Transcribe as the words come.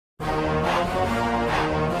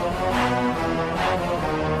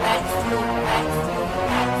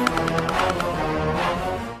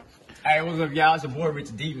Hey, what's up, y'all? It's your boy,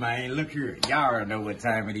 Richard D, man. Look here. Y'all already know what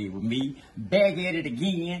time it is with me. Back at it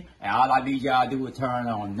again. And all I need y'all to do is turn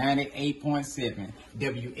on 98.7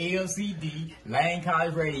 WLCD, Lane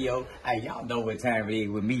College Radio. Hey, y'all know what time it is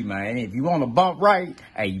with me, man. If you want to bump right,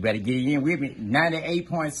 hey, you better get in with me.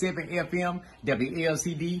 98.7 FM,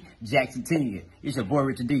 WLCD, Jackson 10. It's your boy,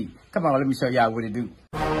 Richard D. Come on, let me show y'all what it do.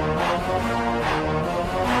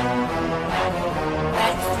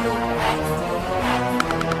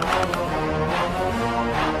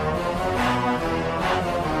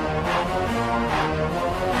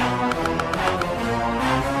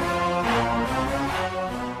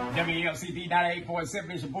 WLCD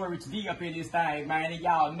 98.7, it's your boy Richard D up in this thing, man. And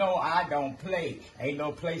y'all know I don't play. Ain't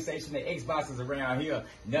no PlayStation or Xboxes around here.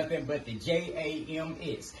 Nothing but the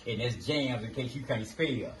JAMS. And that's jams in case you can't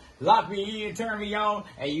spell. Lock me in, turn me on,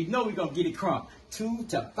 and you know we gonna get it crunk. 2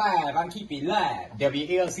 to 5, I keep it live.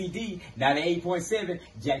 WLCD 98.7,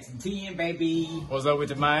 Jackson 10, baby. What's up with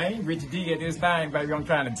the man? Richard D at this thing, baby. I'm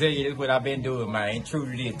trying to tell you, this is what I've been doing, man. True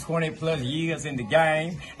to this, 20 plus years in the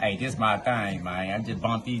game. Hey, this my thing, man. I just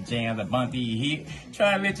bump these jams, I bump these hits.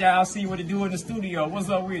 Trying to let y'all see what to do in the studio. What's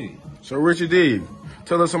up with it? So, Richard D,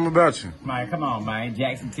 tell us something about you. Man, come on, man.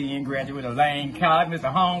 Jackson 10, graduate of Lane College.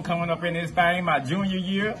 Mr. Homecoming up in this thing my junior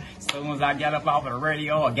year. As soon as I got up off of the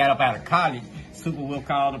radio or got up out of college, Super Will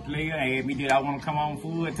called the player and asked me did I want to come on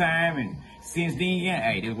full time, and since then,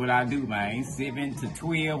 hey, that's what I do, man. 7 to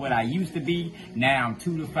 12, what I used to be. Now I'm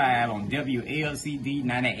 2 to 5 on WLCD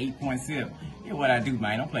 98.7. Yeah, what I do,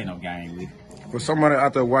 man. Don't play no game with it. For somebody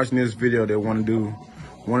out there watching this video that want to do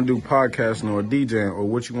podcasting or DJing or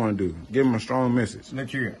what you want to do, give them a strong message. Look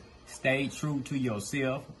here, stay true to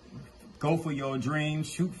yourself. Go for your dreams.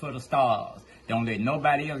 Shoot for the stars. Don't let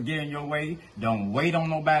nobody else get in your way. Don't wait on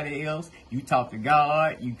nobody else. You talk to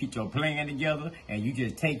God, you get your plan together, and you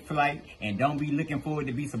just take flight. And don't be looking forward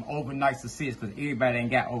to be some overnight success, because everybody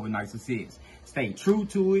ain't got overnight success. Stay true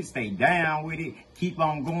to it. Stay down with it. Keep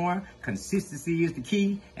on going. Consistency is the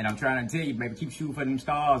key. And I'm trying to tell you, baby, keep shooting for them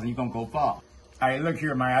stars and you're going to go far. All right, look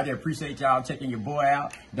here, man. I just appreciate y'all checking your boy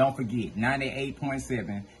out. Don't forget,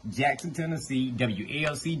 98.7, Jackson, Tennessee,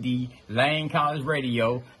 WLCD, Lane College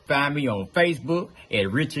Radio. Find me on Facebook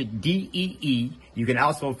at Richard DEE. You can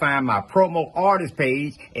also find my promo artist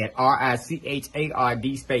page at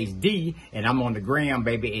RICHARD space D. And I'm on the gram,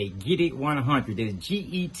 baby, at Get It 100. That's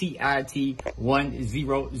GETIT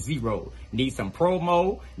 100. Need some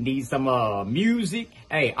promo, need some music.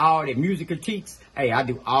 Hey, all that music critiques. Hey, I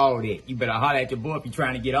do all that. You better holler at your boy if you're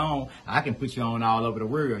trying to get on. I can put you on all over the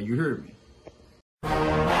world. You heard me.